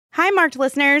Hi, Marked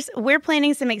listeners. We're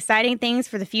planning some exciting things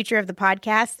for the future of the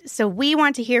podcast, so we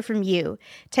want to hear from you.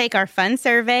 Take our fun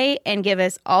survey and give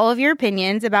us all of your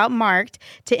opinions about Marked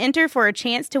to enter for a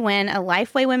chance to win a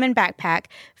Lifeway Women backpack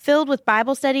filled with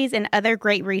Bible studies and other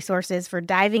great resources for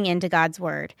diving into God's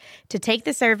Word. To take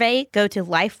the survey, go to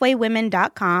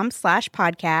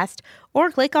lifewaywomen.com/podcast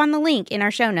or click on the link in our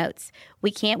show notes.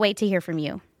 We can't wait to hear from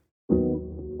you.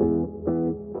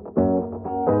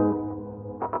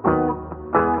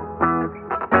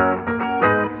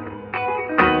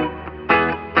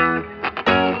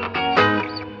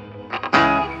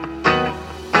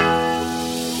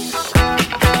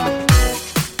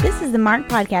 The Mark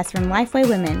Podcast from Lifeway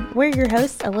Women. We're your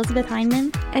hosts, Elizabeth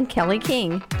Heineman and Kelly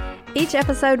King. Each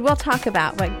episode, we'll talk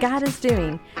about what God is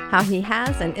doing, how He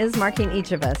has and is marking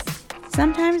each of us.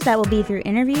 Sometimes that will be through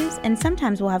interviews, and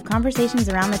sometimes we'll have conversations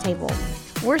around the table.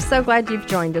 We're so glad you've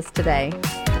joined us today.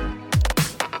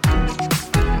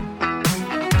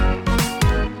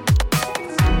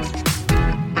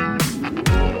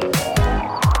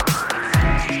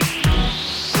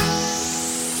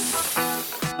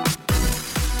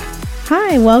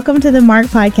 Hi, welcome to the Mark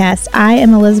Podcast. I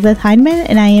am Elizabeth Heineman,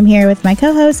 and I am here with my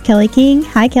co-host, Kelly King.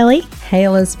 Hi, Kelly. Hey,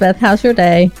 Elizabeth. How's your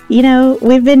day? You know,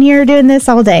 we've been here doing this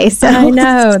all day. So I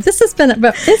know. It's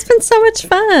been so much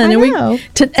fun. I know.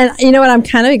 And you know what? I'm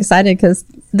kind of excited because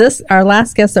our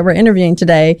last guest that we're interviewing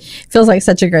today feels like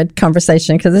such a great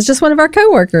conversation because it's just one of our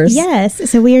coworkers.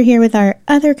 Yes. So we are here with our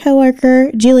other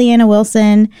coworker, Juliana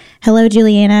Wilson. Hello,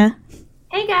 Juliana.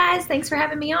 Hey guys, thanks for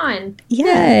having me on.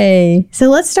 Yay. So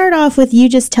let's start off with you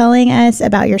just telling us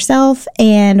about yourself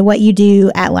and what you do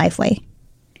at Lifeway.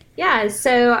 Yeah,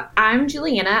 so I'm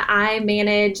Juliana. I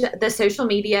manage the social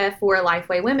media for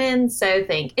Lifeway Women. So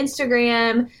think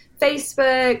Instagram,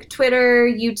 Facebook, Twitter,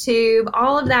 YouTube,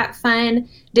 all of that fun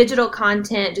digital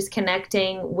content, just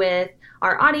connecting with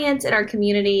our audience and our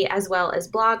community, as well as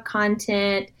blog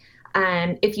content.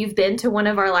 If you've been to one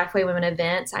of our Lifeway Women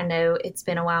events, I know it's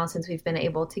been a while since we've been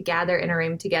able to gather in a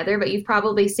room together, but you've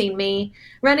probably seen me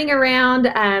running around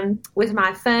with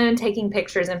my phone, taking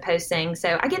pictures and posting.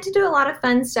 So I get to do a lot of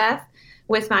fun stuff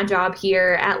with my job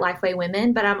here at Lifeway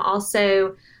Women, but I'm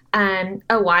also a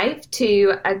wife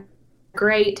to a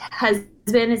great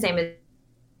husband. His name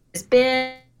is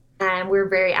Ben, and we're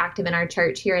very active in our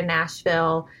church here in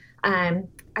Nashville.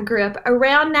 I grew up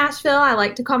around Nashville. I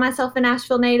like to call myself a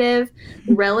Nashville native,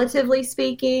 relatively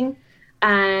speaking.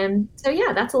 So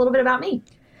yeah, that's a little bit about me.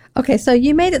 Okay, so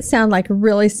you made it sound like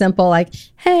really simple, like,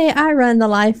 hey, I run the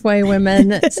Lifeway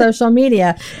Women social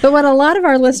media. But what a lot of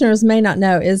our listeners may not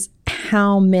know is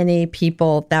how many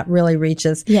people that really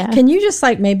reaches. Yeah. Can you just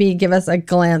like maybe give us a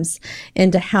glimpse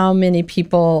into how many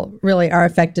people really are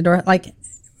affected, or like,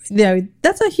 you know,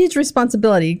 that's a huge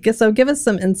responsibility. So give us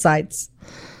some insights.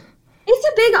 It's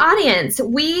a big audience.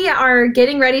 We are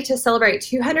getting ready to celebrate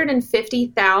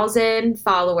 250,000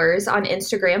 followers on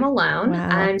Instagram alone.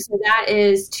 Wow. So that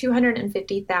is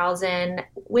 250,000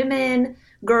 women,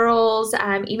 girls,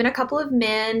 even a couple of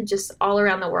men just all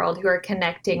around the world who are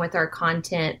connecting with our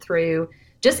content through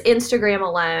just Instagram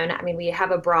alone. I mean, we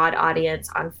have a broad audience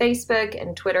on Facebook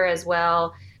and Twitter as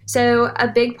well. So a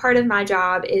big part of my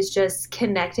job is just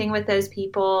connecting with those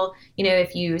people. You know,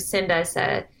 if you send us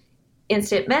a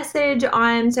instant message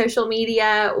on social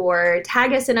media or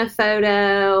tag us in a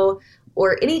photo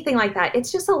or anything like that,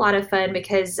 it's just a lot of fun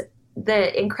because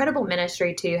the incredible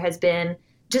ministry too has been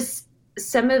just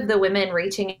some of the women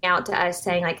reaching out to us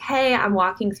saying like, hey, I'm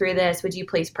walking through this. Would you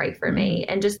please pray for me?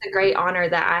 And just the great honor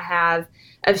that I have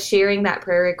of sharing that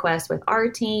prayer request with our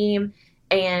team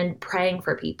and praying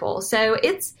for people. So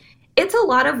it's a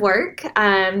lot of work,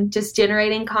 just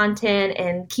generating content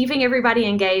and keeping everybody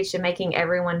engaged and making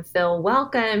everyone feel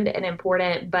welcomed and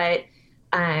important. But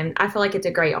I feel like it's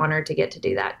a great honor to get to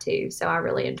do that too. So I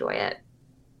really enjoy it.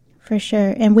 For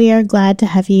sure. And we are glad to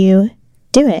have you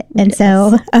do it. And yes.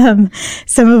 So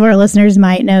some of our listeners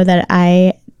might know that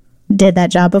I did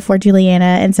that job before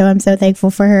Juliana. And so I'm so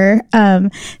thankful for her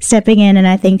stepping in. And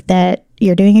I think that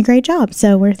you're doing a great job.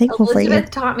 So we're thankful for you. Elizabeth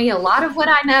taught me a lot of what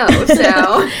I know.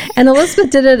 So, and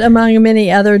Elizabeth did it among many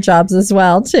other jobs as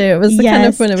well, too. It was the kind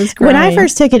of when it was growing. When I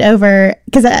first took it over,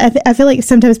 because I feel like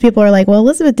sometimes people are like, well,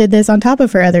 Elizabeth did this on top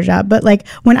of her other job. But like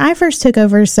when I first took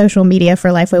over social media for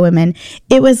Lifeway Women,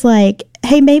 it was like,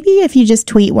 hey, maybe if you just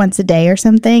tweet once a day or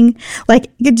something.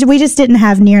 Like we just didn't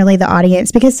have nearly the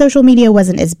audience because social media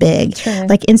wasn't as big. Sure.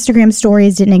 Like Instagram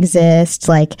stories didn't exist.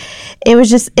 Like it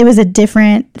was a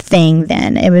different thing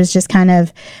then. It was just kind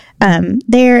of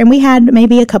there, and we had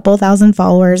maybe a couple thousand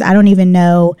followers. I don't even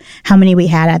know how many we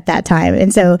had at that time.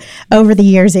 And so over the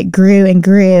years, it grew and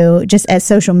grew, just as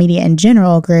social media in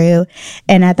general grew.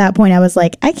 And at that point, I was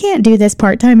like, I can't do this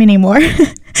part-time anymore.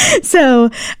 So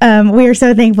we are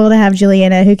so thankful to have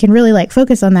Juliana, who can really like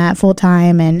focus on that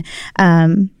full-time. And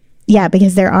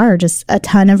because there are just a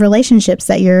ton of relationships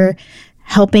that you're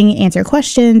helping answer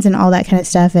questions and all that kind of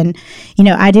stuff. And,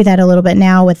 I do that a little bit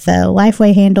now with the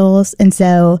Lifeway handles. And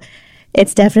so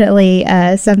it's definitely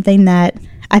something that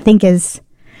I think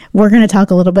we're going to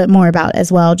talk a little bit more about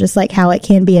as well, just like how it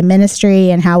can be a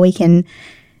ministry and how we can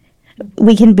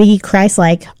be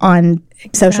Christ-like on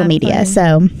social media.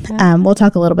 So we'll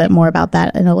talk a little bit more about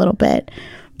that in a little bit.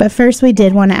 But first, we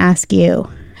did want to ask you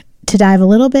to dive a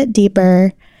little bit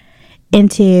deeper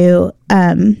into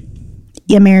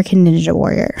the American Ninja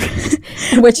Warrior,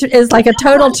 which is like a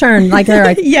total turn. Like they're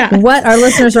like, yeah. What? Our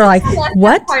listeners are like,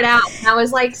 what? Part out. And I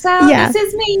was like, this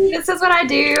is me. This is what I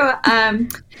do.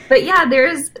 But yeah,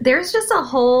 there's just a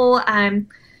whole.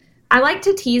 I like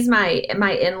to tease my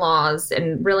in-laws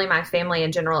and really my family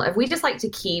in general. If we just like to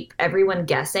keep everyone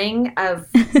guessing of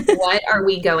what are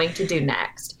we going to do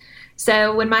next.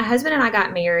 So when my husband and I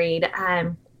got married,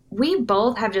 we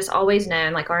both have just always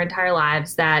known, like our entire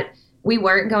lives, that we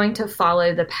weren't going to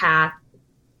follow the path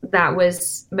that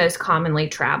was most commonly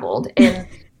traveled. And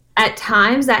at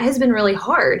times that has been really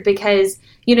hard because,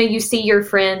 you see your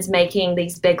friends making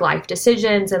these big life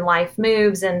decisions and life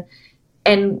moves, and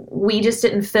we just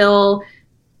didn't feel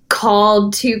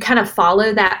called to kind of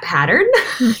follow that pattern,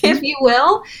 if you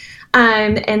will.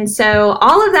 And so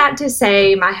all of that to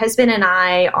say, my husband and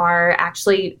I are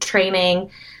actually training.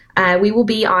 We will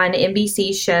be on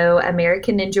NBC's show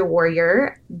American Ninja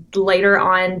Warrior later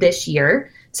on this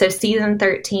year. So season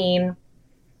 13.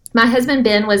 My husband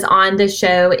Ben was on the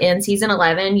show in season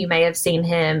 11. You may have seen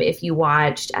him if you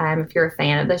watched, if you're a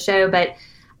fan of the show. But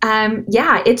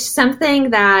it's something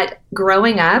that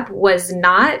growing up was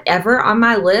not ever on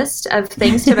my list of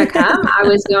things to become. I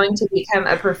was going to become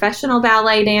a professional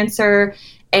ballet dancer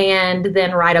and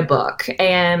then write a book.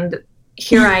 And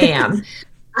here I am.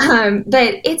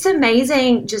 But it's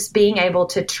amazing just being able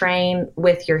to train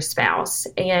with your spouse.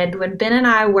 And when Ben and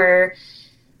I were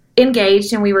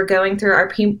engaged and we were going through our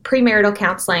premarital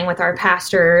counseling with our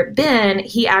pastor, Ben,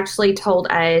 he actually told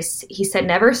us, he said,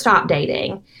 never stop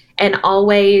dating and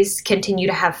always continue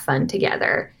to have fun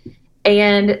together.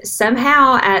 And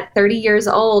somehow at 30 years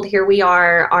old, here we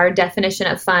are, our definition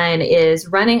of fun is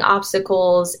running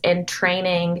obstacles and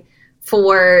training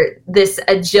for this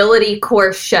agility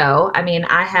course show. I mean,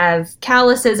 I have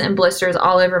calluses and blisters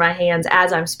all over my hands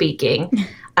as I'm speaking,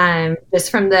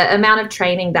 just from the amount of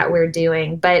training that we're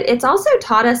doing. But it's also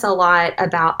taught us a lot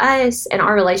about us and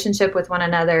our relationship with one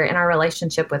another and our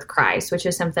relationship with Christ, which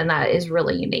is something that is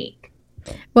really unique.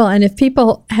 Well, and if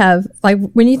people have, like,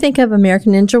 when you think of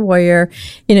American Ninja Warrior,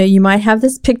 you might have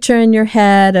this picture in your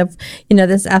head of,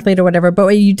 this athlete or whatever, but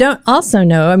what you don't also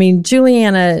know, I mean,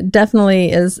 Juliana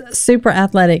definitely is super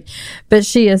athletic, but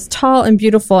she is tall and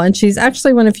beautiful, and she's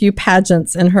actually won a few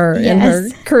pageants in her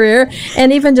career,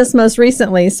 and even just most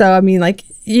recently. So, I mean, like,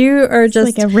 you are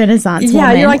just like a Renaissance woman.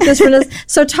 Woman. You're like this Renaissance.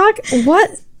 So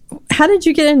how did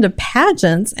you get into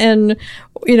pageants, and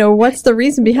what's the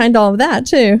reason behind all of that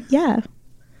too? Yeah.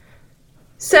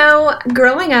 So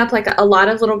growing up, like a lot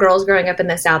of little girls growing up in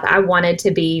the South, I wanted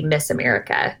to be Miss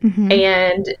America. Mm-hmm.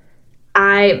 And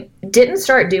I didn't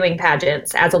start doing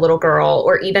pageants as a little girl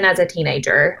or even as a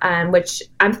teenager, which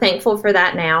I'm thankful for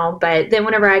that now. But then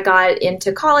whenever I got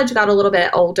into college, got a little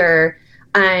bit older,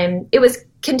 it was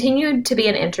continued to be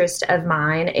an interest of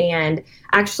mine. And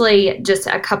actually just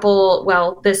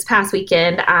this past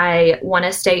weekend, I won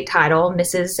a state title,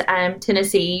 Mrs.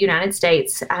 Tennessee, United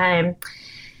States.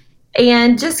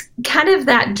 And just kind of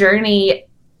that journey,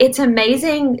 it's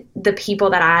amazing the people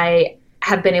that I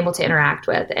have been able to interact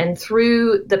with and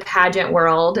through the pageant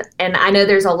world. And I know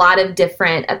there's a lot of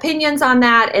different opinions on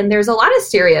that. And there's a lot of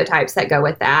stereotypes that go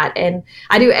with that. And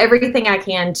I do everything I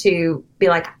can to be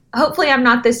like, hopefully I'm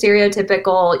not the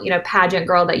stereotypical, pageant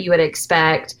girl that you would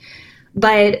expect.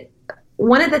 But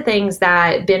one of the things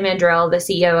that Ben Mandrell, the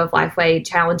CEO of Lifeway,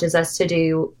 challenges us to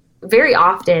do very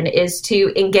often is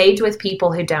to engage with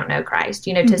people who don't know Christ,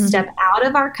 mm-hmm. to step out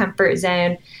of our comfort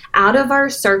zone, out of our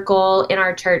circle in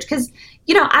our church. Because,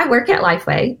 I work at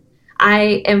Lifeway.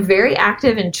 I am very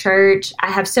active in church. I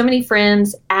have so many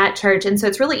friends at church. And so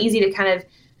it's really easy to kind of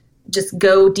just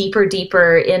go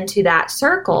deeper into that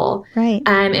circle. Right.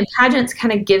 And pageants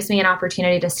kind of gives me an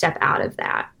opportunity to step out of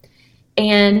that.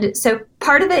 And so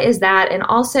part of it is that. And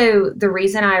also the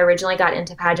reason I originally got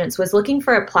into pageants was looking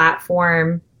for a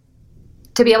platform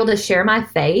to be able to share my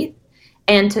faith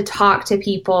and to talk to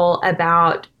people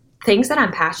about things that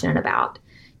I'm passionate about.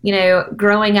 You know,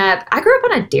 growing up, I grew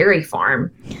up on a dairy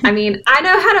farm. I mean, I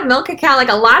know how to milk a cow. Like,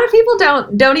 a lot of people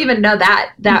don't even know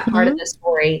that part of the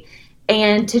story.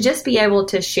 And to just be able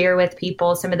to share with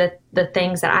people some of the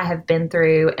things that I have been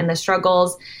through and the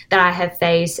struggles that I have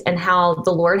faced and how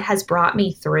the Lord has brought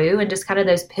me through, and just kind of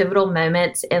those pivotal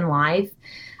moments in life.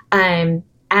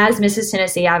 As Mrs.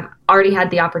 Tennessee, I've already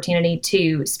had the opportunity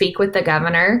to speak with the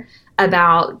governor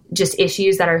about just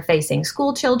issues that are facing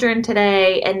school children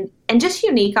today, and just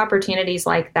unique opportunities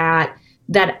like that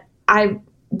I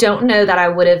don't know that I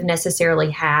would have necessarily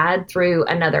had through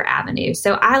another avenue.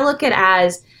 So I look at it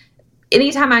as,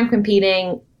 anytime I'm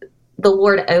competing, the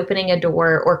Lord opening a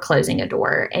door or closing a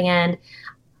door. And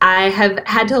I have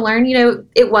had to learn, you know,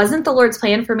 it wasn't the Lord's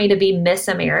plan for me to be Miss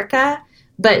America,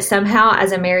 but somehow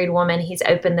as a married woman, He's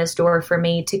opened this door for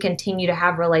me to continue to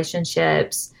have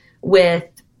relationships with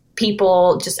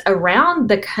people just around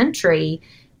the country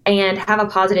and have a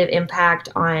positive impact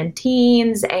on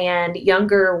teens and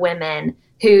younger women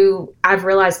who I've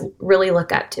realized really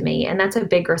look up to me. And that's a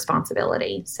big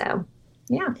responsibility. So,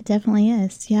 yeah. It definitely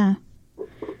is. Yeah.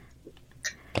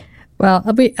 Well,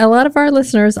 a lot of our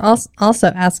listeners also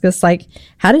ask us, like,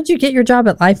 how did you get your job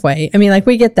at Lifeway? I mean, like,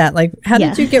 we get that. Like, how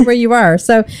did you get where you are?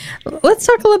 So let's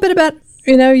talk a little bit about,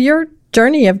 you know, your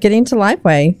journey of getting to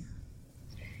Lifeway.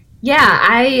 Yeah,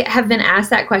 I have been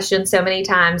asked that question so many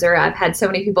times, or I've had so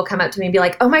many people come up to me and be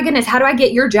like, oh my goodness, how do I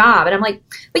get your job? And I'm like,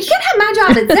 well, you can't have my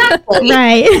job exactly.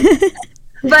 Right.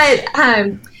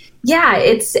 But yeah,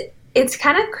 it's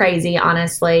kind of crazy,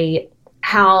 honestly,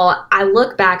 how I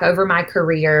look back over my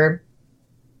career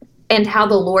and how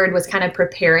the Lord was kind of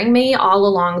preparing me all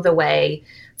along the way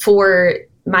for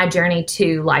my journey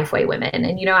to Lifeway Women.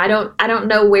 And, you know, I don't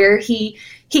know where he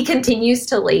continues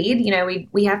to lead. You know,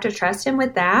 we have to trust Him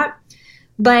with that.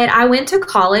 But I went to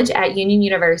college at Union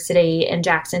University in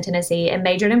Jackson, Tennessee, and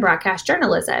majored in broadcast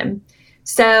journalism.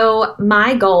 So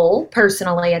my goal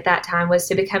personally at that time was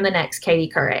to become the next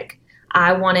Katie Couric.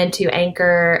 I wanted to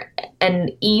anchor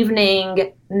an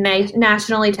evening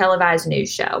nationally televised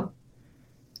news show.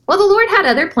 Well, the Lord had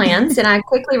other plans, and I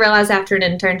quickly realized after an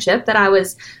internship that I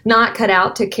was not cut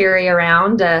out to carry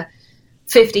around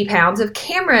 50 pounds of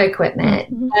camera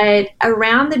equipment. Mm-hmm. But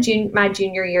around my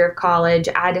junior year of college,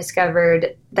 I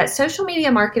discovered that social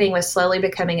media marketing was slowly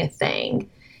becoming a thing.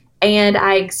 And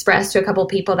I expressed to a couple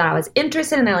people that I was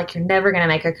interested, and they're like, you're never going to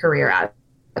make a career out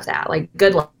of that. Like,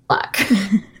 good luck.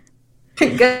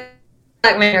 Good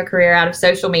luck making a career out of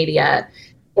social media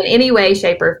in any way,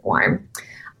 shape, or form.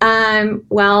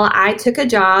 Well, I took a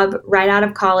job right out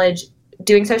of college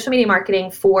doing social media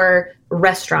marketing for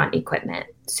restaurant equipment.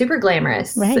 Super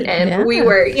glamorous. Right. And we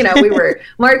were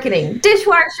marketing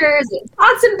dishwashers and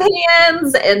pots and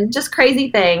pans and just crazy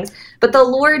things. But the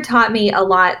Lord taught me a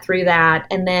lot through that.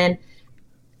 And then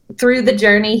through the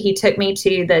journey, He took me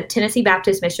to the Tennessee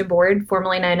Baptist Mission Board,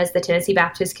 formerly known as the Tennessee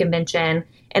Baptist Convention.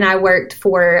 And I worked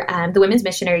for the Women's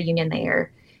Missionary Union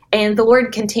there. And the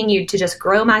Lord continued to just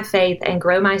grow my faith and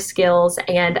grow my skills.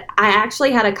 And I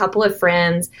actually had a couple of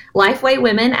friends, Lifeway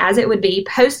Women, as it would be,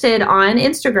 posted on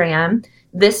Instagram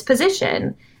this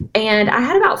position. And I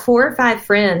had about 4 or 5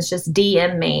 friends just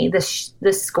DM me this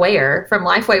square from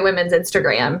Lifeway Women's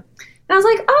Instagram. And I was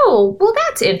like, oh, well,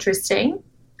 that's interesting.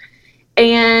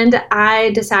 And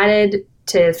I decided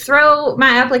to throw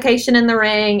my application in the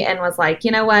ring and was like,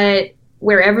 you know what,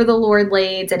 wherever the Lord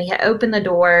leads. And He had opened the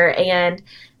door. And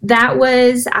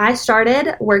I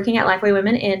started working at Lifeway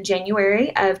Women in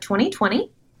January of 2020.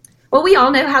 Well, we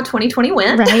all know how 2020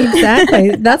 went. Right,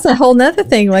 exactly. That's a whole nother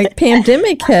thing, like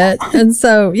pandemic hit. And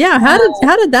so, yeah, how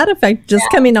did that affect just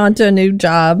coming on to a new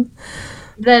job?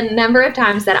 The number of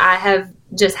times that I have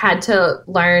just had to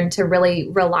learn to really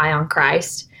rely on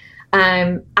Christ.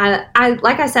 I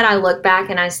like I said, I look back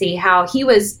and I see how He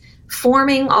was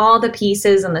forming all the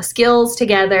pieces and the skills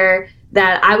together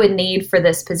that I would need for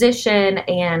this position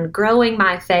and growing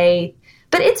my faith.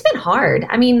 But it's been hard.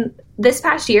 I mean, this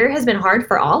past year has been hard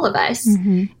for all of us.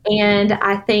 Mm-hmm. And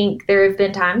I think there have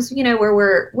been times, you know, where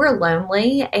we're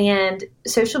lonely, and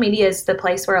social media is the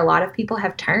place where a lot of people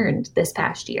have turned this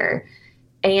past year.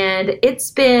 And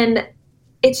it's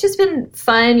just been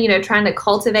fun, you know, trying to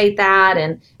cultivate that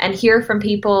and hear from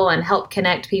people and help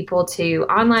connect people to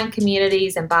online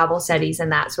communities and Bible studies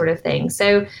and that sort of thing.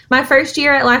 So my first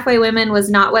year at Lifeway Women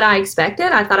was not what I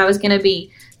expected. I thought I was going to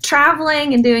be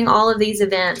traveling and doing all of these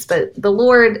events, but the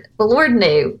Lord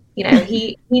knew, you know,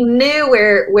 he knew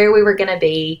where we were going to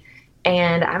be.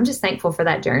 And I'm just thankful for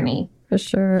that journey. For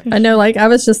sure. I know, like, I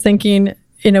was just thinking,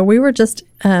 you know, we were just,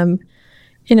 in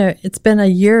it's been a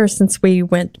year since we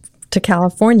went to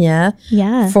California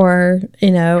for,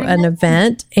 an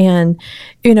event. And,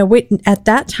 we, at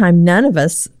that time, none of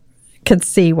us could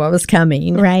see what was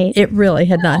coming. Right. It really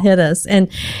had not hit us. And,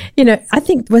 I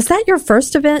think, was that your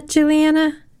first event,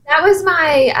 Juliana? That was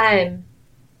my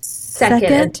second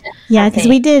event, yeah, because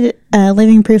we did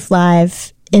Living Proof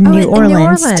Live in New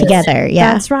Orleans together.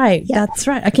 Yeah, that's right. Yeah. That's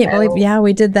right. I can't believe. Yeah,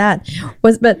 we did that.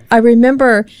 But I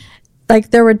remember,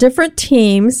 like, there were different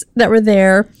teams that were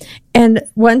there, and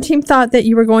one team thought that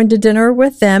you were going to dinner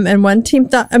with them, and one team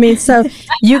thought. So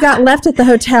you got left at the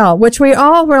hotel, which we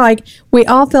all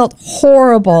felt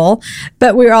horrible,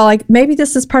 but we were all like, maybe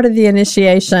this is part of the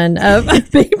initiation of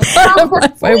being part of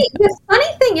the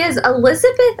funny thing is,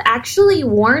 Elizabeth actually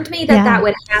warned me that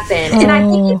would happen, and I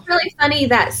think it's really funny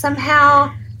that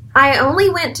somehow I only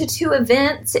went to 2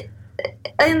 events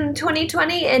in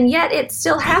 2020, and yet it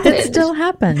still happened. It still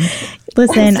happened.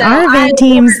 Listen, so our event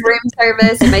teams room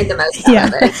service and made the most out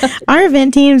of it. Our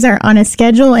event teams are on a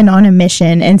schedule and on a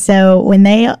mission, and so when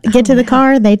they get to the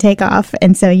car, they take off.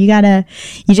 And so you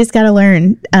just gotta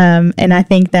learn. And I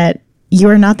think that you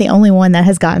are not the only one that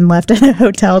has gotten left at a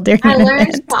hotel during. I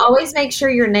learned to always make sure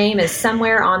your name is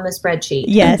somewhere on the spreadsheet.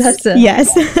 Yes, that's it.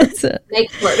 Yes, that's it.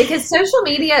 Make sure, because social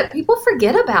media, people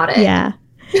forget about it. Yeah.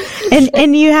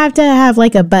 And you have to have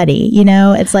like a buddy,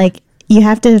 it's like you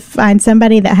have to find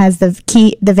somebody that has the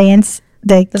keys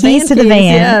to the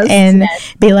van, and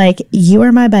be like, you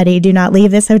are my buddy. Do not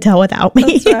leave this hotel without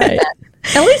me. That's right.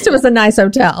 At least it was a nice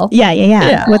hotel.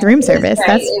 Yeah. With room service.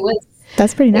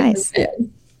 That's pretty nice.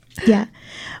 Yeah.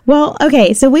 Well,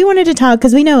 okay, so we wanted to talk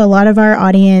because we know a lot of our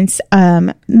audience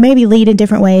maybe lead in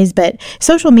different ways, but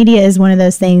social media is one of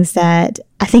those things that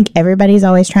I think everybody's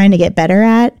always trying to get better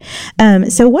at.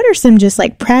 So what are some just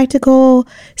like practical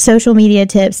social media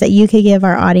tips that you could give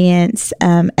our audience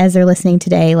as they're listening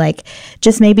today? Like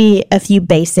just maybe a few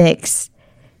basics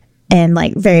and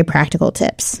like very practical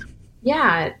tips.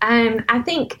 Yeah, I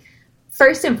think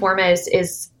first and foremost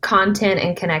is content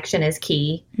and connection is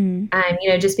key.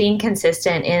 Just being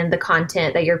consistent in the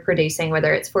content that you're producing,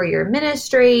 whether it's for your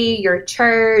ministry, your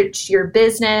church, your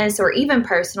business, or even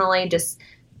personally, just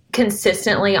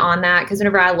consistently on that. Because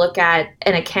whenever I look at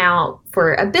an account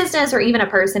for a business or even a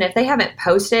person, if they haven't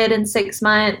posted in 6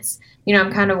 months,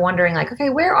 I'm kind of wondering like, okay,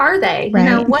 where are they?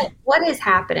 Right. What is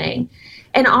happening?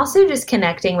 And also just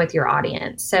connecting with your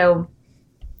audience. So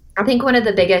I think one of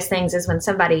the biggest things is when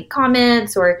somebody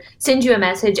comments or sends you a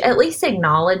message, at least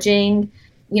acknowledging,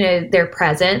 their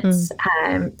presence.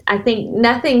 I think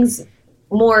nothing's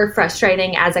more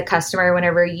frustrating as a customer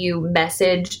whenever you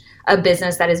message a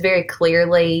business that is very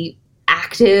clearly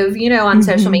active, on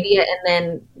social media, and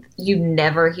then you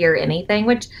never hear anything,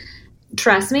 which,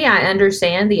 trust me, I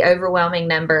understand the overwhelming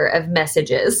number of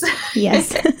messages yes.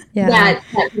 that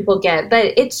people get.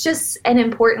 But it's just an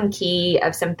important key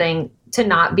of something to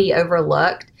not be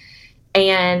overlooked.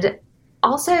 And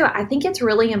also, I think it's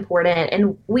really important,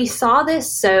 and we saw this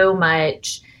so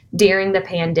much during the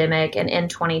pandemic and in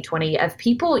 2020 of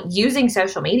people using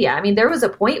social media. I mean, there was a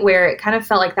point where it kind of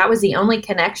felt like that was the only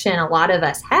connection a lot of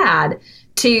us had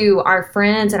to our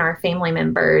friends and our family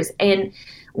members. And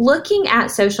looking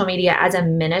at social media as a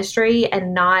ministry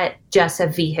and not just a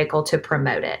vehicle to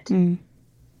promote it.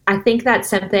 I think that's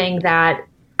something that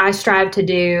I strive to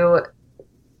do,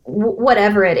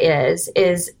 whatever it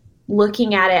is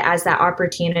looking at it as that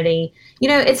opportunity.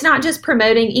 It's not just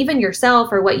promoting even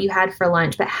yourself or what you had for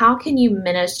lunch, but how can you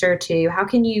minister to, how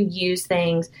can you use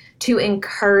things to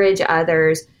encourage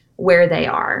others where they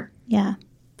are? Yeah.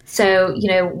 So,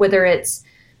 whether it's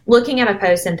looking at a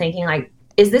post and thinking like,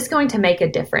 is this going to make a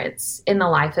difference in the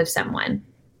life of someone?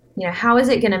 How is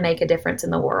it going to make a difference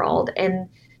in the world? And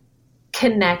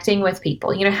connecting with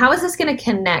people, how is this going to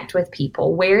connect with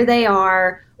people where they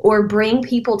are, or bring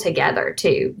people together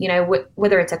too,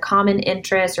 whether it's a common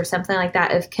interest or something like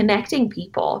that, of connecting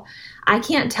people. I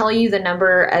can't tell you the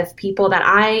number of people that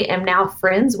I am now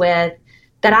friends with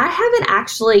that I haven't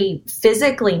actually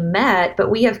physically met, but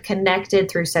we have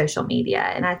connected through social media.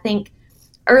 And I think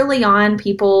early on,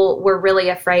 people were really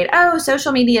afraid,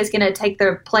 social media is going to take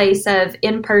the place of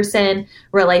in-person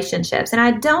relationships. And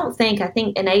I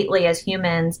think innately as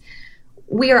humans,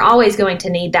 we are always going to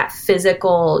need that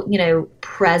physical,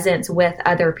 presence with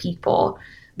other people.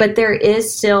 But there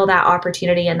is still that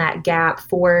opportunity and that gap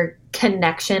for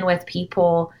connection with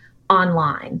people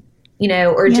online,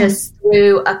 or just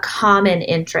through a common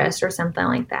interest or something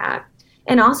like that.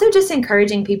 And also just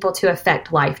encouraging people to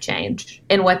affect life change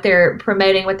in what they're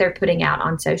promoting, what they're putting out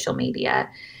on social media.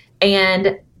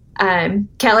 And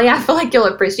Kelly, I feel like you'll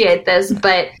appreciate this,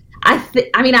 but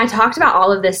I talked about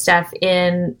all of this stuff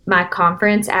in my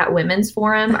conference at Women's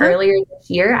Forum earlier this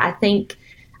year. I think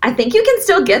you can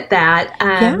still get that.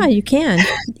 Yeah, you can.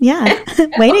 Yeah.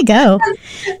 Way to go.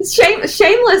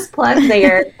 Shameless plug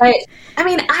there. But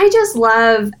I just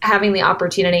love having the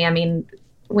opportunity.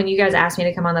 When you guys asked me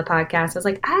to come on the podcast, I was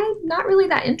like, I'm not really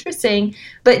that interesting,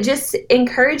 but just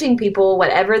encouraging people,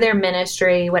 whatever their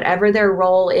ministry, whatever their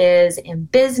role is in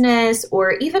business,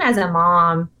 or even as a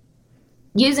mom,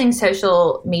 using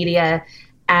social media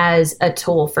as a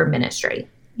tool for ministry.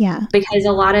 Yeah. Because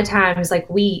a lot of times, like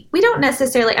we don't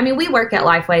necessarily, we work at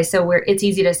Lifeway, so it's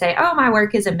easy to say, oh, my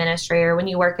work is a ministry, or when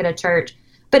you work at a church.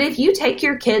 But if you take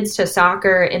your kids to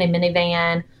soccer in a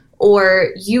minivan, or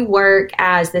you work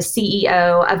as the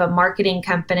CEO of a marketing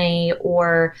company,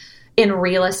 or in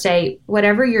real estate,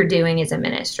 whatever you're doing is a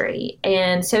ministry.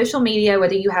 And social media,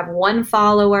 whether you have 1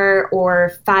 follower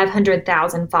or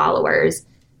 500,000 followers,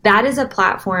 that is a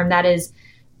platform, that is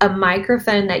a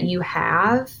microphone that you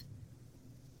have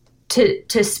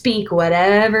to speak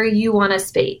whatever you want to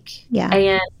speak. Yeah.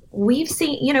 And we've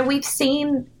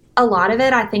seen a lot of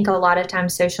it. I think a lot of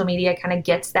times social media kind of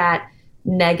gets that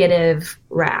negative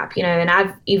rap, and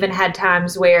I've even had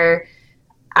times where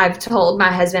I've told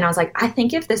my husband, I was like, I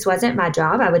think if this wasn't my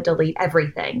job, I would delete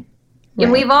everything. Right.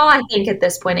 And we've all, I think, at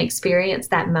this point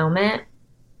experienced that moment.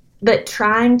 But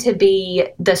trying to be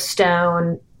the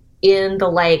stone in the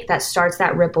lake that starts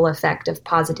that ripple effect of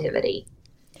positivity,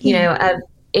 of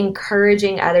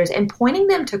encouraging others and pointing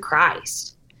them to Christ.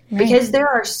 Right. Because there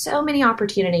are so many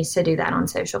opportunities to do that on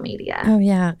social media. Oh,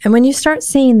 yeah. And when you start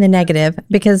seeing the negative,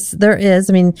 because there is,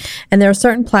 and there are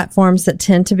certain platforms that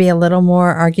tend to be a little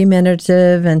more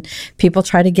argumentative, and people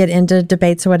try to get into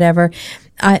debates or whatever.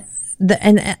 And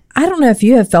I don't know if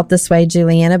you have felt this way,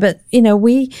 Juliana, but,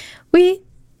 we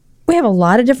have a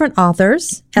lot of different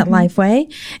authors at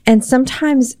Lifeway. And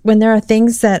sometimes when there are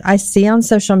things that I see on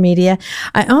social media,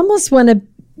 I almost want to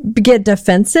get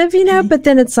defensive, but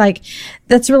then it's like,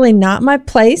 that's really not my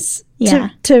place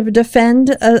to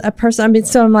defend a person.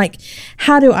 So I'm like,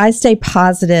 how do I stay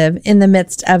positive in the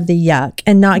midst of the yuck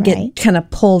and not get kind of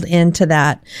pulled into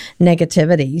that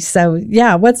negativity? So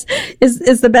yeah,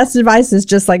 is the best advice is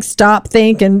just like stop,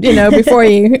 think, and before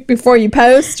you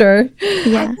post, or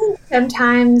I think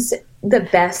sometimes the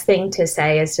best thing to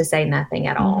say is to say nothing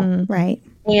at all. Mm-hmm. Right.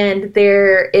 And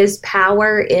there is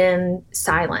power in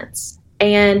silence.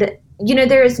 And,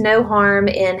 there is no harm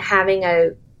in having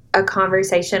a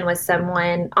conversation with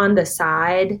someone on the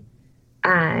side.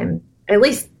 At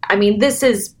least, this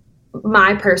is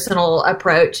my personal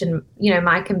approach and,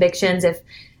 my convictions. If,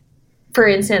 for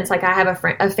instance, like I have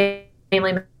a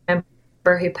family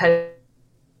member who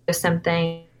posts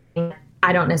something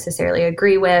I don't necessarily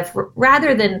agree with,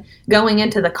 rather than going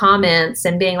into the comments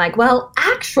and being like, well,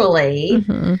 actually,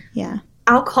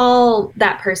 I'll call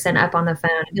that person up on the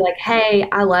phone and be like, hey,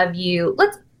 I love you.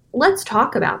 Let's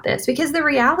talk about this. Because the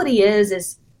reality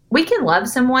is we can love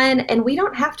someone and we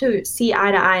don't have to see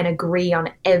eye to eye and agree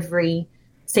on every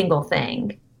single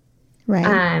thing.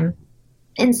 Right.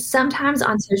 And sometimes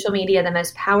on social media, the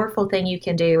most powerful thing you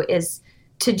can do is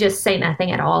to just say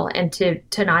nothing at all and to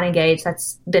not engage.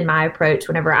 That's been my approach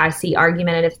whenever I see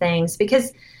argumentative things,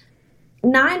 because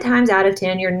 9 times out of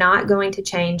 10, you're not going to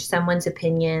change someone's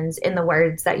opinions in the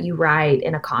words that you write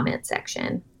in a comment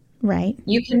section. Right.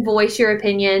 You can voice your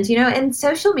opinions, and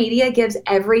social media gives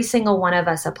every single one of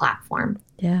us a platform.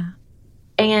 Yeah.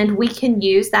 And we can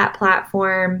use that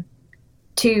platform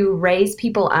to raise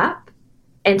people up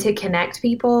and to connect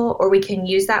people, or we can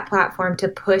use that platform to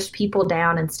push people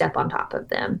down and step on top of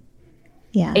them.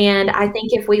 Yeah. And I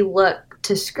think if we look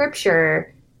to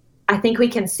Scripture, I think we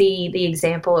can see the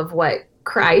example of what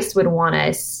Christ would want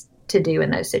us to do in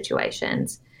those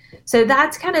situations. So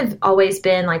that's kind of always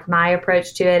been like my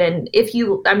approach to it. And if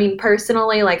you,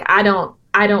 personally, like I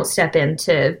don't step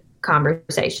into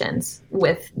conversations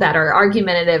that are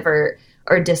argumentative or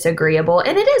disagreeable.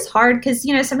 And it is hard because,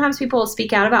 sometimes people will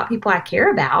speak out about people I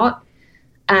care about.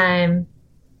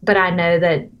 But I know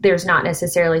that there's not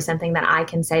necessarily something that I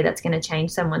can say that's going to change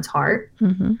someone's heart.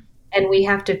 Mm-hmm. And we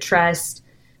have to trust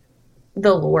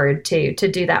the Lord to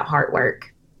do that heart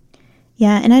work.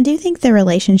 Yeah. And I do think the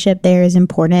relationship there is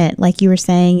important. Like you were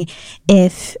saying,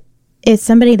 if it's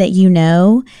somebody that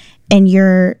and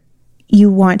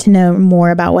you want to know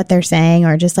more about what they're saying,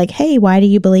 or just like, hey, why do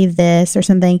you believe this or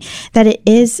something, that it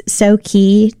is so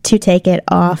key to take it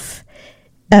off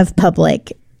of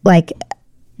public. Like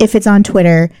if it's on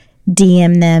Twitter,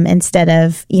 DM them instead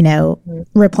of,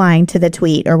 replying to the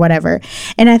tweet or whatever.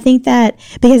 And I think that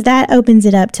because that opens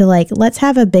it up to like, let's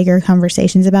have a bigger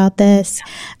conversations about this,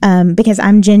 because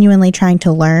I'm genuinely trying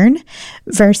to learn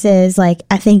versus like,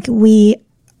 I think we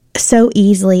so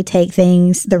easily take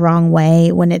things the wrong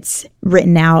way when it's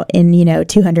written out in,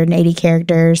 280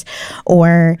 characters,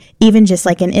 or even just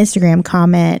like an Instagram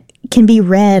comment can be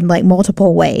read like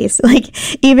multiple ways. Like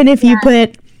even if you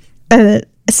put a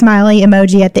smiley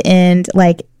emoji at the end,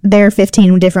 like there are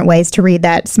 15 different ways to read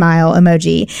that smile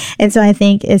emoji. And so I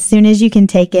think as soon as you can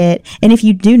take it, and if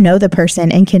you do know the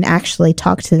person and can actually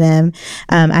talk to them,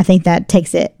 I think that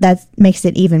makes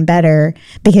it even better,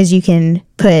 because you can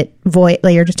put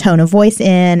your tone of voice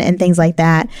in and things like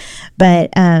that.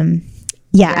 But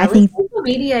I think with social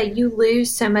media, you lose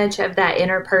so much of that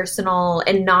interpersonal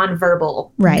and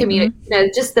nonverbal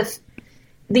communication. Just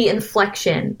the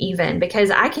inflection, even,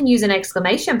 because I can use an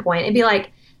exclamation point and be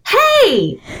like,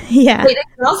 "Hey!" Yeah, but it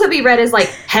can also be read as like,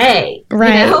 "Hey!"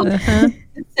 Right.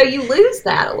 So you lose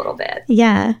that a little bit.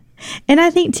 Yeah, and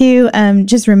I think too,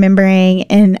 just remembering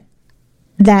and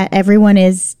that everyone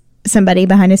is somebody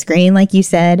behind a screen, like you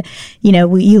said.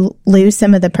 You lose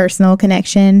some of the personal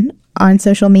connection on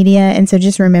social media, and so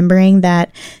just remembering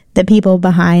that the people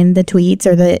behind the tweets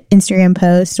or the Instagram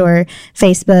posts or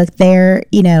Facebook,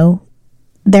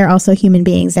 they're also human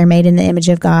beings. They're made in the image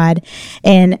of God.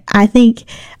 And I think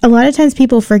a lot of times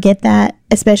people forget that,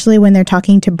 especially when they're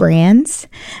talking to brands.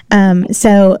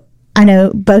 So I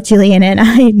know both Juliana and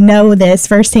I know this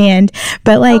firsthand,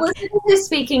 but like, Elizabeth is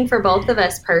speaking for both of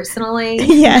us personally.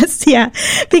 Yes. Yeah.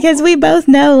 Because we both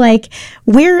know like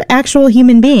we're actual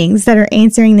human beings that are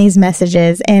answering these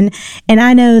messages. And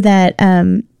I know that,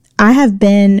 I have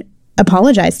been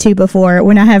apologized to before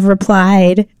when I have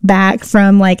replied back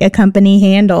from like a company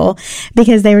handle,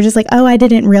 because they were just like, "Oh, I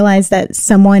didn't realize that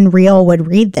someone real would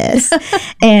read this."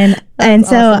 and so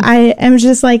awesome. I am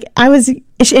just like,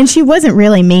 and she wasn't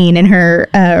really mean in her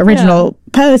original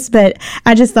post, but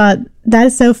I just thought that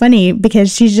is so funny,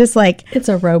 because she's just like, it's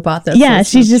a robot.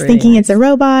 She's just thinking it's a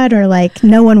robot, or like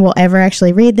no one will ever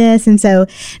actually read this. And so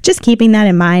just keeping that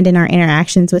in mind in our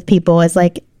interactions with people is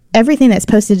like everything that's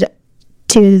posted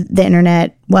to the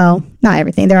internet. Well, not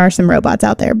everything. There are some robots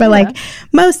out there, but like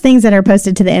most things that are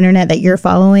posted to the internet that you're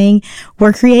following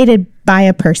were created by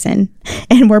a person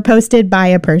and were posted by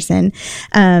a person.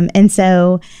 And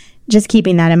so just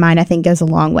keeping that in mind, I think goes a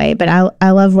long way. But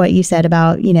I love what you said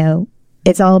about,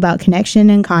 it's all about connection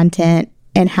and content,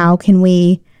 and how can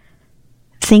we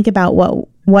think about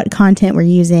what content we're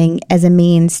using as a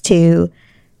means to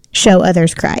show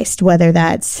others Christ, whether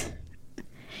that's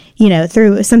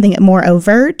through something more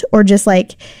overt, or just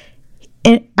like,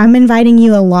 I'm inviting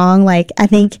you along. Like, I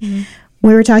think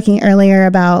we were talking earlier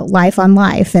about life on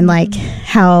life and like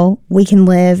how we can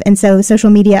live. And so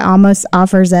social media almost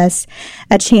offers us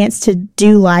a chance to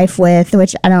do life with,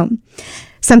 which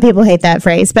some people hate that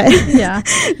phrase, but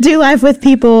do life with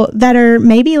people that are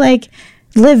maybe like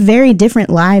live very different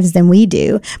lives than we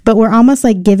do, but we're almost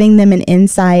like giving them an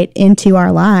insight into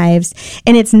our lives.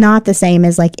 And it's not the same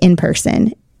as like in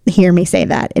person. Hear me say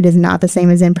that. It is not the same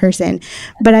as in person.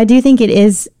 But I do think it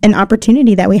is an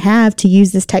opportunity that we have to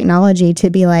use this technology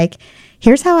to be like,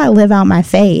 here's how I live out my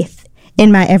faith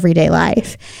in my everyday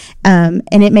life. And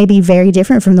it may be very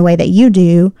different from the way that you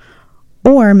do,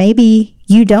 or maybe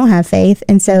you don't have faith.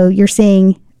 And so you're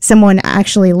seeing someone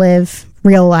actually live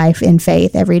real life in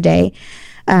faith every day.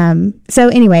 So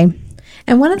anyway.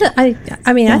 And one of the, I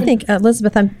think,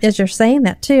 Elizabeth, as you're saying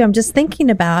that too, I'm just thinking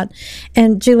about,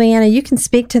 and Juliana, you can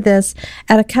speak to this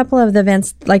at a couple of the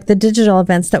events, like the digital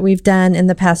events that we've done in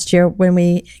the past year when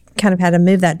we kind of had to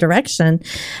move that direction,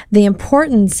 the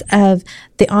importance of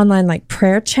the online like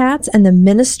prayer chats and the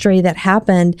ministry that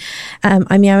happened.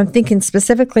 I'm thinking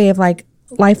specifically of like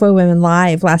Lifeway Women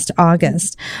Live last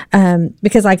August,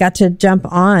 because I got to jump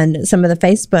on some of the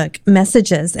Facebook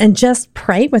messages and just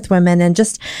pray with women, and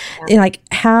just like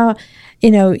how,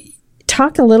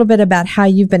 talk a little bit about how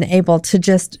you've been able to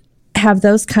just have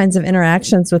those kinds of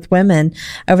interactions with women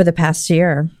over the past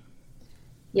year.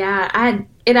 Yeah,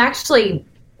 it actually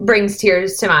brings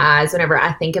tears to my eyes whenever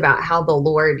I think about how the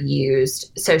Lord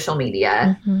used social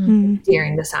media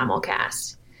during the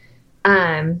simulcast.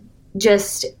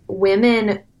 Just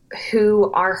women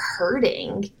who are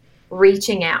hurting,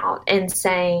 reaching out and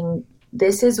saying,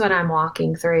 this is what I'm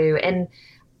walking through. And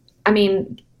I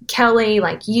mean, Kelly,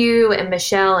 like you and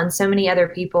Michelle and so many other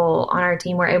people on our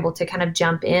team were able to kind of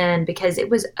jump in, because it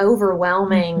was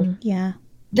overwhelming. Yeah.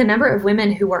 The number of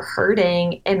women who were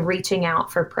hurting and reaching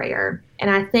out for prayer. And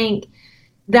I think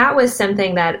that was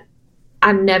something that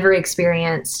I've never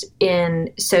experienced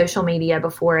in social media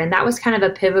before. And that was kind of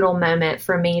a pivotal moment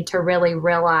for me to really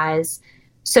realize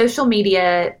social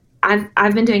media.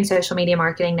 I've been doing social media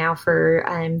marketing now for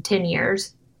 10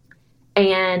 years.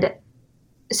 And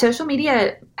social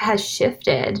media has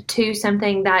shifted to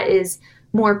something that is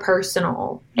more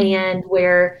personal and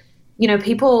where,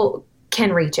 people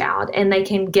can reach out and they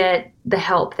can get the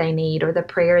help they need or the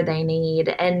prayer they need.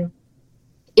 And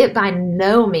it by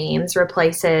no means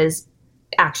replaces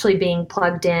actually being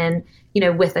plugged in,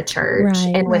 with a church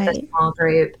and with a small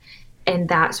group and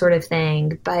that sort of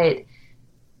thing. But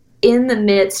in the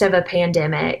midst of a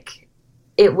pandemic,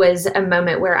 it was a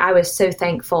moment where I was so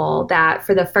thankful that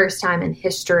for the first time in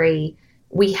history,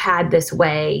 we had this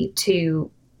way to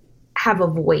have a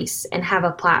voice and have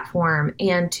a platform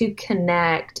and to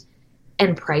connect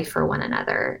and pray for one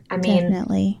another. I mean,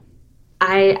 definitely.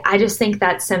 I just think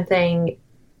that's something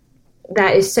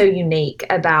that is so unique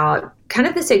about kind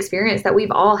of this experience that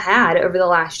we've all had over the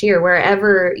last year,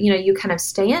 wherever, you kind of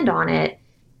stand on it,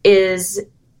 is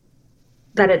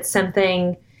that it's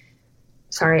something.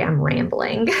 Sorry, I'm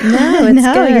rambling. No, it's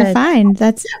no, good. You're fine.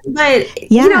 But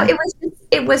yeah,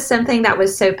 it was something that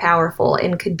was so powerful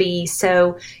and could be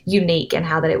so unique in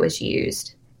how that it was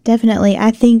used. Definitely.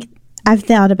 I think I've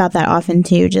thought about that often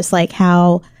too, just like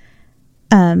how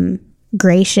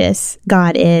gracious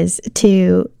God is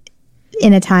to,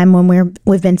 in a time when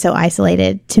we've been so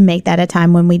isolated, to make that a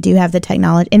time when we do have the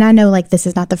technology. And I know like this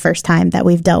is not the first time that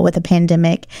we've dealt with a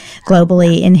pandemic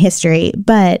globally in history,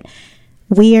 but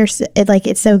we are like,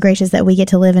 it's so gracious that we get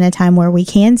to live in a time where we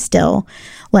can still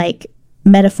like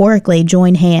metaphorically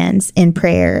join hands in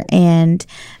prayer and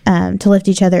to lift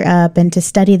each other up and to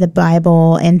study the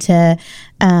Bible and to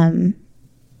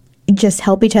just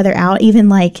help each other out.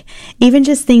 Even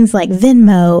just things like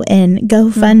Venmo and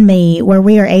GoFundMe, where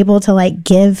we are able to like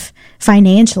give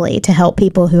financially to help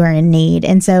people who are in need.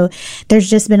 And so there's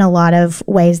just been a lot of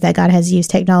ways that God has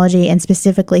used technology and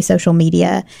specifically social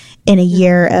media in a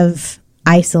year of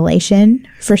isolation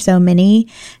for so many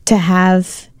to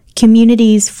have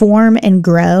communities form and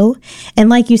grow. And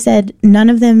like you said, none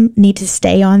of them need to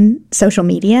stay on social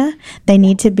media. They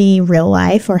need to be real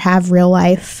life or have real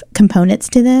life components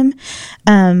to them.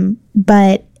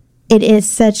 But it is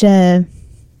such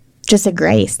just a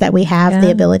grace that we have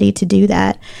the ability to do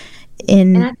that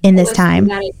in this time.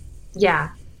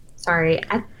 Sorry.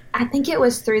 I think it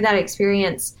was through that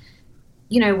experience,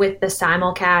 with the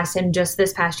simulcast and just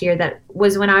this past year, that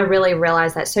was when I really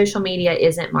realized that social media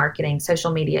isn't marketing.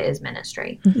 Social media is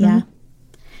ministry. Mm-hmm. Yeah.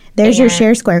 There's your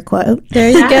Share Square quote. There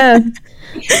you go.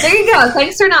 There you go.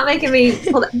 Thanks for not making me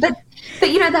pull that. But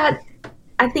that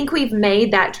I think we've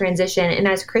made that transition. And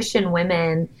as Christian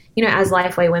women, as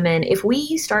Lifeway women, if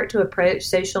we start to approach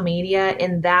social media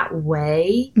in that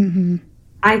way,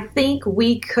 I think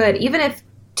we could, even if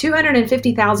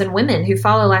 250,000 women who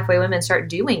follow Lifeway Women start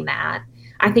doing that,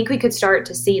 I think we could start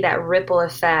to see that ripple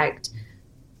effect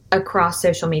across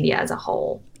social media as a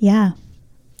whole. Yeah,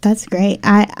 that's great.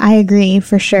 I agree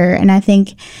for sure. And I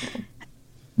think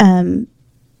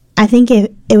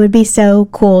it would be so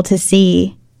cool to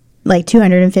see like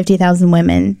 250,000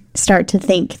 women start to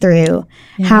think through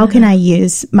how can I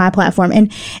use my platform?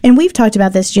 And we've talked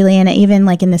about this, Juliana, even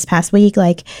like in this past week,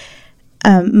 like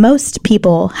most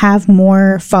people have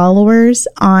more followers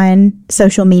on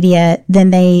social media than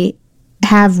they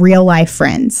have real life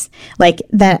friends. Like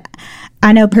that,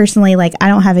 I know personally, like I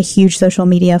don't have a huge social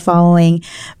media following,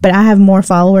 but I have more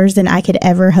followers than I could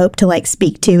ever hope to like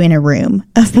speak to in a room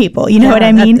of people. You know what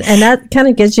I mean? And that kind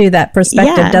of gives you that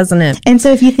perspective, doesn't it? And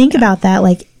so if you think about that,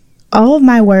 like all of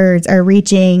my words are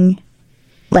reaching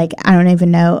like, I don't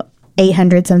even know,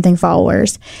 800 something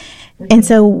followers. And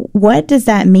so what does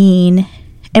that mean?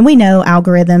 And we know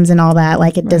algorithms and all that,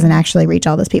 like it doesn't actually reach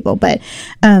all those people. But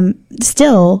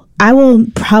still, I will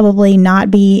probably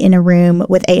not be in a room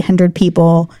with 800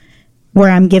 people where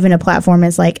I'm given a platform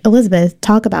as like, Elizabeth,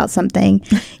 talk about something.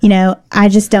 I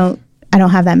don't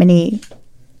have that many,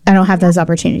 I don't have those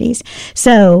opportunities.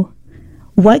 So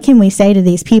what can we say to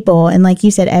these people? And like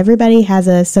you said, everybody has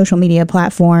a social media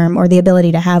platform or the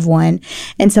ability to have one.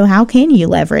 And so how can you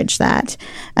leverage that?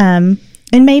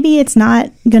 And maybe it's not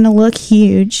going to look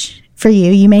huge for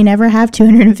you. You may never have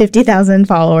 250,000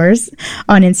 followers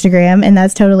on Instagram, and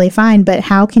that's totally fine. But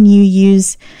how can you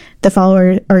use the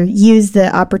follower or use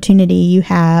the opportunity you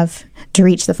have to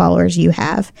reach the followers you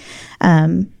have?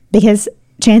 Because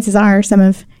chances are some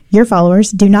of your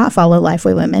followers do not follow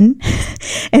Lifeway Women.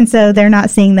 And so they're not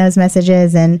seeing those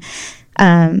messages. And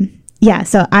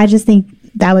so I just think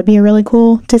that would be really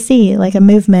cool to see, like a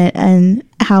movement and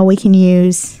how we can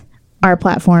use our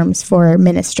platforms for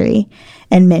ministry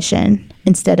and mission.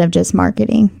 instead of just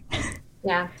marketing.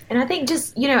 Yeah. And I think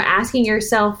just, asking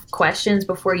yourself questions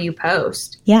before you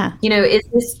post. Yeah.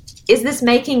 Is this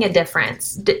making a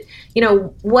difference?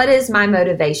 What is my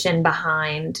motivation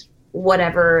behind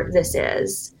whatever this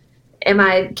is? Am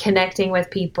I connecting with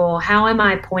people? How am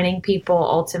I pointing people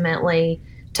ultimately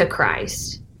to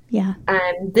Christ? Yeah.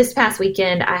 This past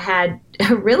weekend, I had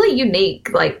a really unique,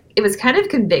 it was kind of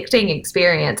convicting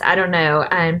experience. I don't know.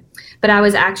 But I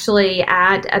was actually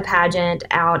at a pageant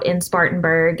out in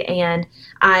Spartanburg, and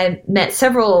I met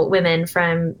several women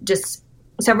from just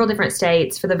several different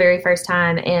states for the very first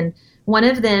time. And one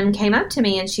of them came up to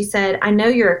me and she said, "I know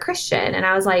you're a Christian." And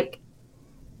I was like,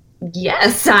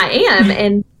 "Yes, I am."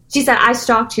 And she said, "I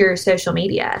stalked your social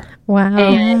media." Wow.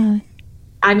 And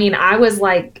I mean, I was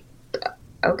like,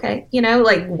 okay,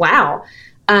 wow.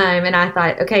 And I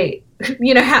thought, okay,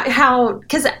 how,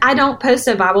 because I don't post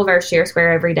a Bible verse share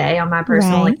square every day on my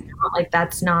personal account.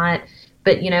 That's not,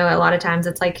 but a lot of times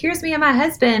it's like, here's me and my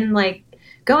husband,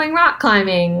 going rock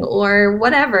climbing or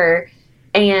whatever.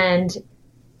 And,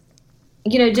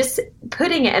 just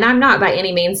putting it, and I'm not by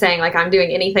any means saying I'm doing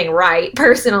anything right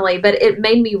personally, but it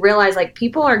made me realize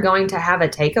people are going to have a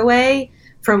takeaway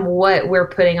from what we're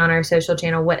putting on our social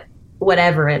channel,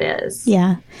 whatever it is.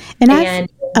 Yeah. And in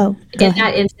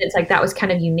that instance, that was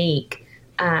kind of unique.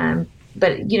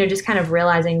 But, just kind of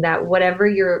realizing that whatever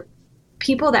your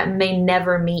people that may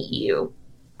never meet you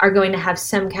are going to have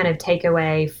some kind of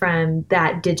takeaway from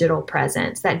that digital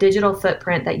presence, that digital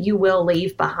footprint that you will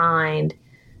leave behind,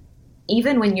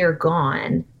 even when you're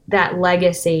gone. That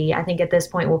legacy, I think at this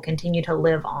point, will continue to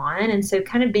live on. And so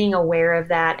kind of being aware of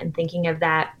that and thinking of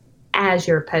that as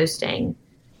you're posting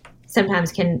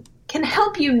sometimes can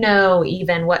help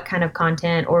even what kind of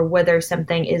content or whether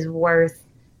something is worth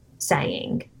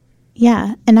saying.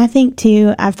 Yeah. And I think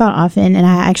too, I've thought often, and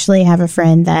I actually have a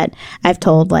friend that I've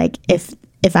told,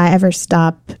 if I ever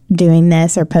stop doing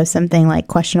this or post something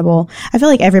questionable, I feel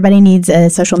like everybody needs a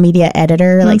social media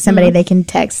editor, somebody they can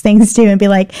text things to and be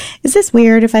like, is this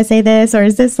weird if I say this, or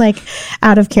is this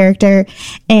out of character?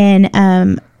 And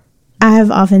I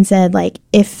have often said,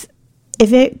 if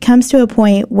it comes to a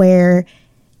point where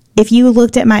if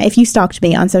you stalked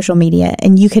me on social media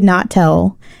and you could not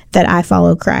tell that I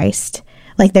follow Christ,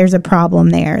 there's a problem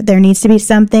there. There needs to be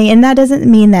something. And that doesn't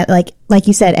mean that, like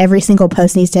you said, every single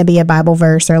post needs to be a Bible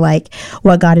verse or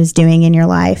what God is doing in your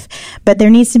life. But there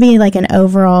needs to be an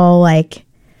overall, I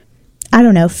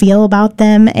don't know, feel about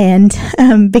them. And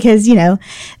because,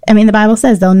 the Bible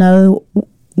says they'll know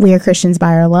we are Christians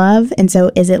by our love. And so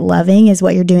is it loving? Is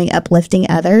what you're doing uplifting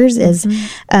others? Is,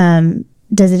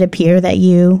 does it appear that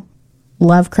you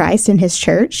love Christ and his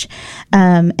church?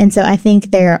 And so I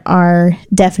think there are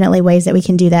definitely ways that we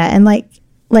can do that. And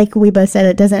like we both said,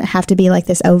 it doesn't have to be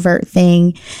this overt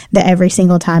thing that every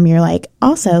single time you're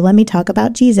also, let me talk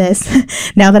about Jesus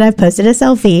now that I've posted a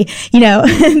selfie,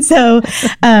 and so,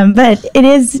 but it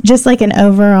is just an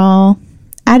overall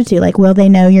attitude. Will they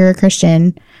know you're a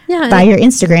Christian? Yeah, by your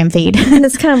Instagram feed. And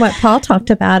it's kind of what Paul talked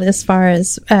about as far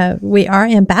as we are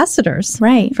ambassadors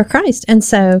for Christ. And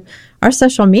so our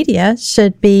social media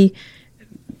should be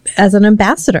as an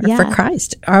ambassador for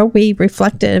Christ. Are we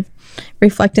reflecting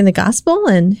the gospel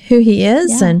and who he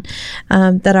is, and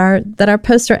that our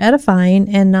posts are edifying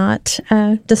and not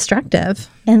destructive?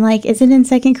 And is it in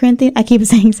 2 Corinthians? I keep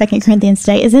saying 2 Corinthians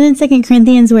today. Is it in 2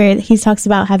 Corinthians where he talks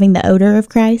about having the odor of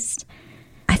Christ?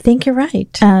 I think you're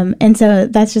right. And so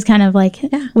that's just kind of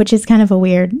which is kind of a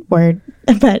weird word,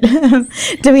 but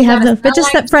do we have but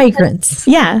just that fragrance?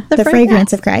 Yeah, the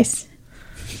fragrance of Christ.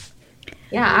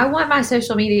 Yeah, I want my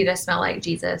social media to smell like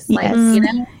Jesus. Yes.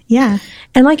 Yeah.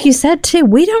 And like you said, too,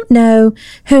 we don't know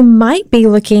who might be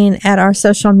looking at our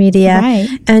social media. Right.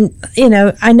 And,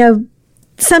 I know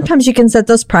sometimes you can set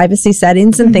those privacy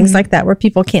settings and things like that where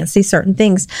people can't see certain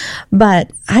things.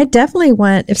 But I definitely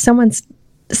want, if someone's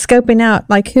scoping out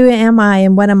who am I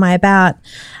and what am I about,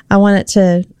 I want it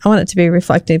to be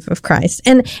reflective of Christ.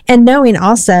 And knowing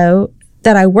also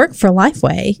that I work for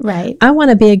Lifeway. Right. I want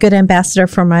to be a good ambassador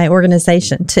for my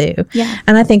organization too. Yeah.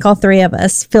 And I think all three of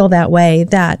us feel that way,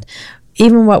 that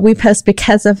even what we post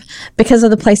because of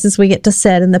the places we get to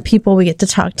sit and the people we get to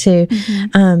talk to,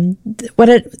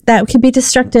 that could be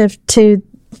destructive to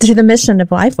the mission of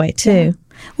Lifeway too. Yeah.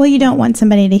 Well, you don't want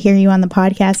somebody to hear you on the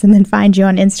podcast and then find you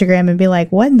on Instagram and be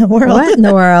like, what in the world? What in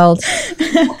the world?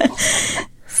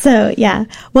 So, yeah.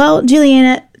 Well,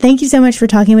 Juliana, thank you so much for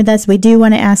talking with us. We do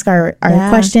want to ask our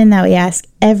question that we ask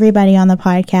everybody on the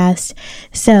podcast.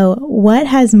 So, what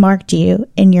has marked you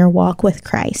in your walk with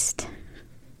Christ?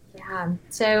 Yeah.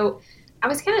 So, I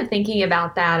was kind of thinking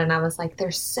about that, and I was like,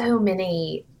 there's so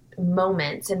many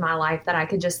moments in my life that I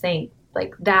could just think,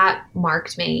 like that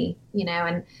marked me,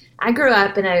 and I grew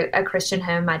up in a Christian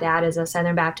home. My dad is a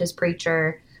Southern Baptist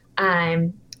preacher.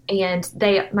 And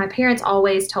my parents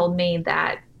always told me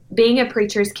that being a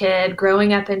preacher's kid,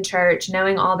 growing up in church,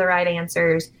 knowing all the right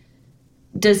answers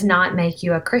does not make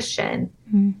you a Christian.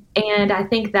 Mm-hmm. And I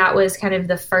think that was kind of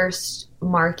the first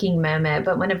marking moment.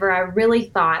 But whenever I really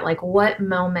thought, like, what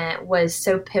moment was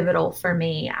so pivotal for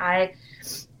me, I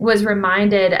was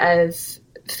reminded of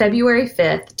February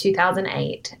 5th,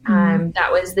 2008. Mm-hmm.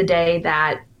 That was the day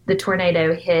that the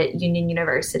tornado hit Union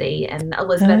University. And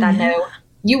Elizabeth, I know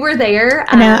you were there.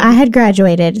 No, I had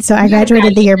graduated. So I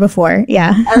graduated the year before.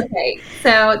 Yeah. Okay.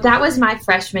 So that was my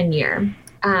freshman year.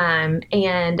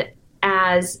 And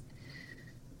as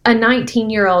a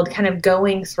 19-year-old kind of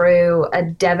going through a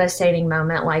devastating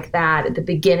moment like that at the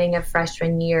beginning of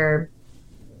freshman year,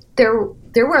 there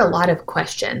were a lot of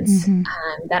questions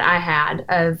that I had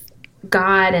of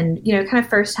God, and, kind of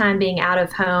first time being out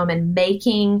of home and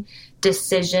making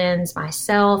decisions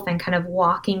myself and kind of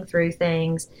walking through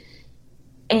things.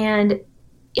 And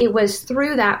it was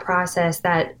through that process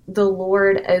that the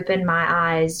Lord opened my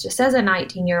eyes, just as a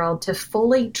 19-year-old, to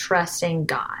fully trusting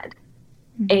God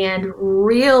and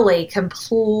really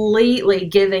completely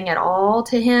giving it all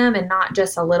to him, and not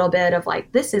just a little bit of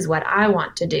like, this is what I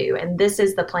want to do and this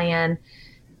is the plan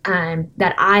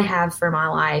that I have for my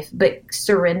life, but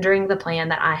surrendering the plan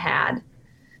that I had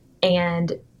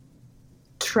and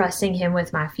trusting him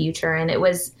with my future. And it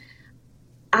was,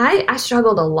 I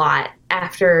struggled a lot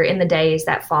in the days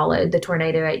that followed the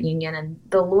tornado at Union, and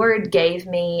the Lord gave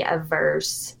me a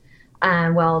verse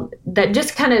that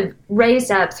just kind of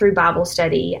raised up through Bible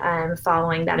study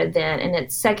following that event. And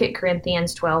it's 2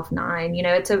 Corinthians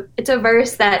 12:9. It's a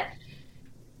verse that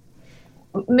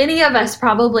many of us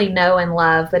probably know and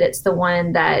love, but it's the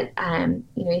one that,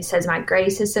 he says, my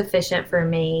grace is sufficient for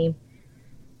me.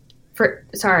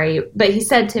 But he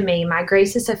said to me, my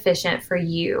grace is sufficient for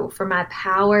you, for my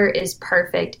power is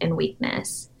perfect in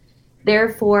weakness.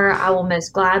 Therefore, I will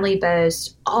most gladly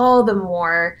boast all the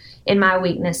more in my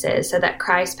weaknesses, so that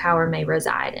Christ's power may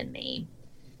reside in me.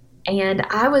 And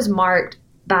I was marked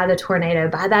by the tornado,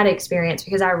 by that experience,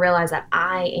 because I realized that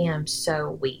I am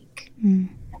so weak.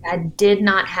 I did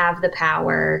not have the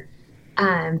power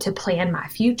to plan my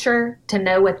future, to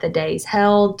know what the days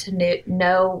held, to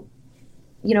know,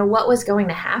 what was going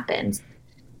to happen.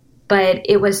 But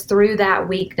it was through that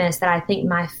weakness that I think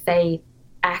my faith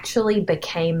actually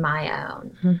became my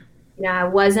own. I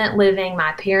wasn't living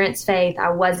my parents' faith. I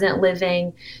wasn't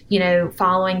living,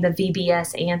 following the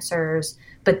VBS answers.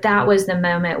 But that was the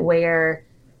moment where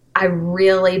I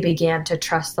really began to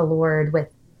trust the Lord with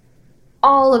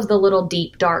all of the little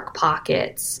deep, dark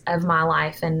pockets of my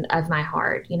life and of my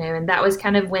heart, and that was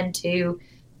kind of when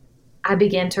I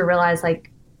began to realize,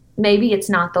 like, maybe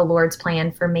it's not the Lord's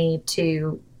plan for me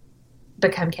to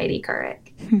become Katie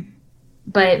Couric,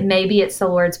 but maybe it's the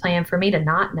Lord's plan for me to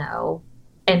not know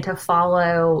and to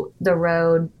follow the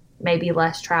road maybe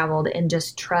less traveled and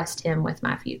just trust him with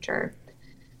my future.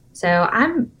 So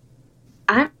I'm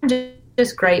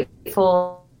just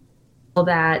grateful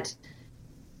that,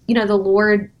 the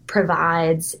Lord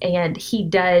provides, and he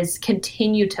does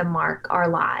continue to mark our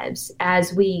lives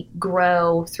as we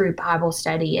grow through Bible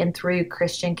study and through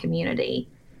Christian community.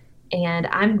 And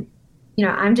I'm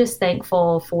just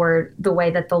thankful for the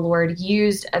way that the Lord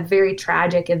used a very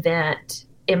tragic event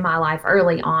in my life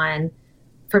early on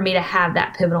for me to have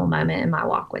that pivotal moment in my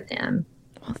walk with him.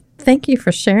 Well, thank you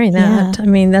for sharing that. Yeah. I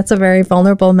mean, that's a very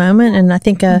vulnerable moment. And I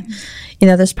think,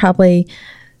 there's probably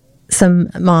some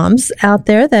moms out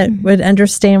there that would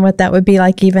understand what that would be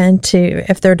like, even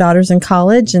if their daughter's in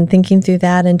college, and thinking through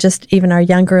that, and just even our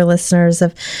younger listeners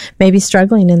of maybe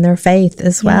struggling in their faith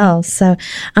as well. So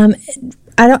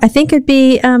I think it'd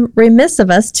be remiss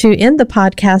of us to end the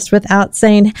podcast without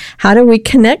saying, how do we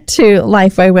connect to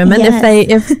Lifeway Women?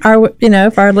 Yes.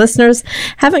 If our listeners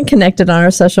haven't connected on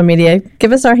our social media,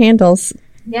 give us our handles.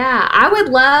 Yeah, I would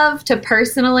love to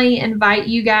personally invite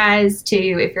you guys to,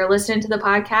 if you're listening to the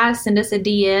podcast, send us a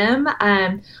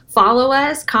DM, follow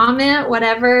us, comment,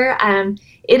 whatever.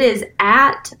 It is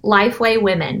at Lifeway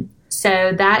Women.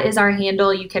 So that is our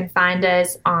handle. You can find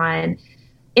us on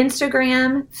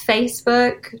Instagram,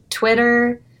 Facebook,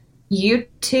 Twitter,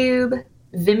 YouTube,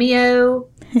 Vimeo,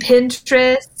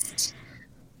 Pinterest,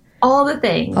 all the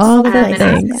things. All the things.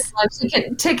 I'd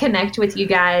love to connect with you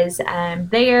guys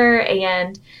there.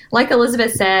 And like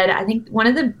Elizabeth said, I think one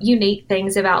of the unique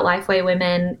things about Lifeway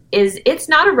Women is it's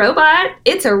not a robot.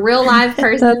 It's a real live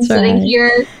person sitting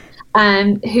here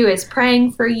who is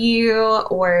praying for you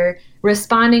or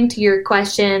responding to your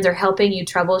questions or helping you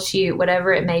troubleshoot,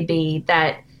 whatever it may be.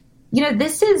 That,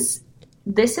 this is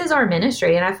this is our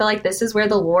ministry. And I feel like this is where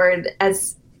the Lord,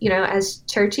 as as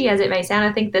churchy as it may sound,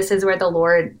 I think this is where the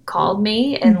Lord called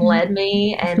me and led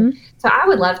me. And so I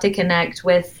would love to connect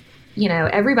with,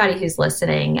 everybody who's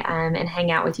listening, and hang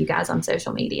out with you guys on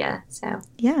social media. So,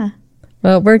 yeah.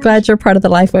 Well, we're glad you're part of the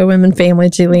Lifeway Women family,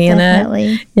 Juliana.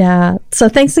 Definitely. Yeah. So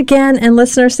thanks again. And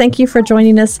listeners, thank you for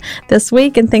joining us this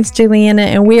week. And thanks, Juliana.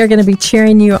 And we are going to be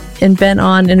cheering you and Ben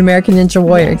on in American Ninja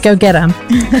Warrior. Yes. Go get them.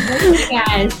 Thank you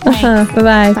guys.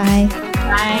 Bye-bye. Bye.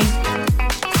 Bye.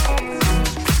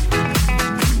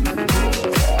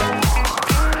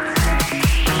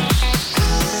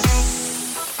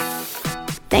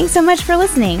 Thanks so much for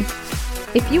listening.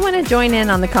 If you want to join in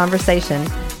on the conversation,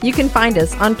 you can find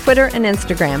us on Twitter and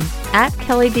Instagram at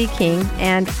Kelly D. King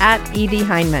and at E.D.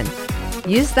 Hindman.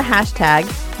 Use the hashtag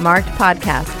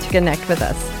 #MarkedPodcast to connect with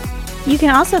us. You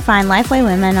can also find Lifeway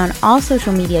Women on all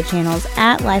social media channels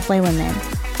at Lifeway Women.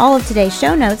 All of today's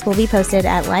show notes will be posted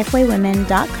at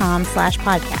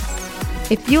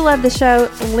lifewaywomen.com/podcast. If you love the show,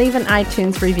 leave an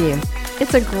iTunes review.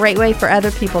 It's a great way for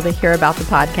other people to hear about the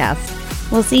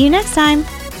podcast. We'll see you next time.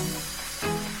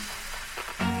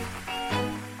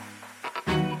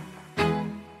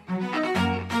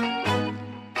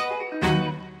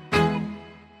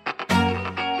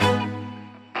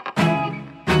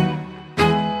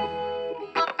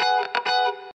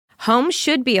 Home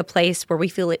should be a place where we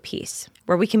feel at peace,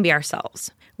 where we can be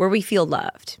ourselves, where we feel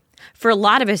loved. For a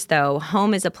lot of us, though,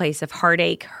 home is a place of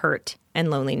heartache, hurt, and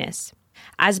loneliness.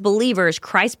 As believers,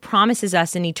 Christ promises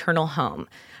us an eternal home.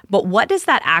 But what does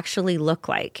that actually look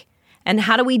like? And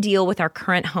how do we deal with our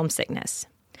current homesickness?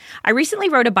 I recently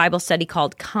wrote a Bible study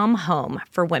called Come Home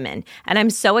for Women, and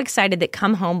I'm so excited that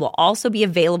Come Home will also be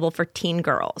available for teen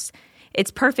girls. It's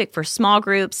perfect for small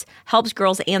groups, helps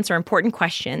girls answer important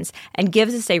questions, and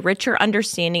gives us a richer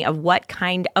understanding of what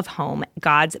kind of home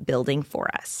God's building for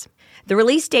us. The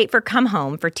release date for Come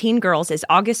Home for teen girls is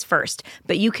August 1st,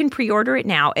 but you can pre-order it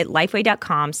now at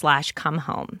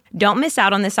lifeway.com/comehome. Don't miss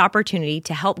out on this opportunity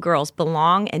to help girls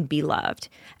belong and be loved.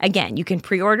 Again, you can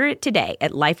pre-order it today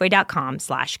at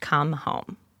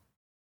lifeway.com/comehome.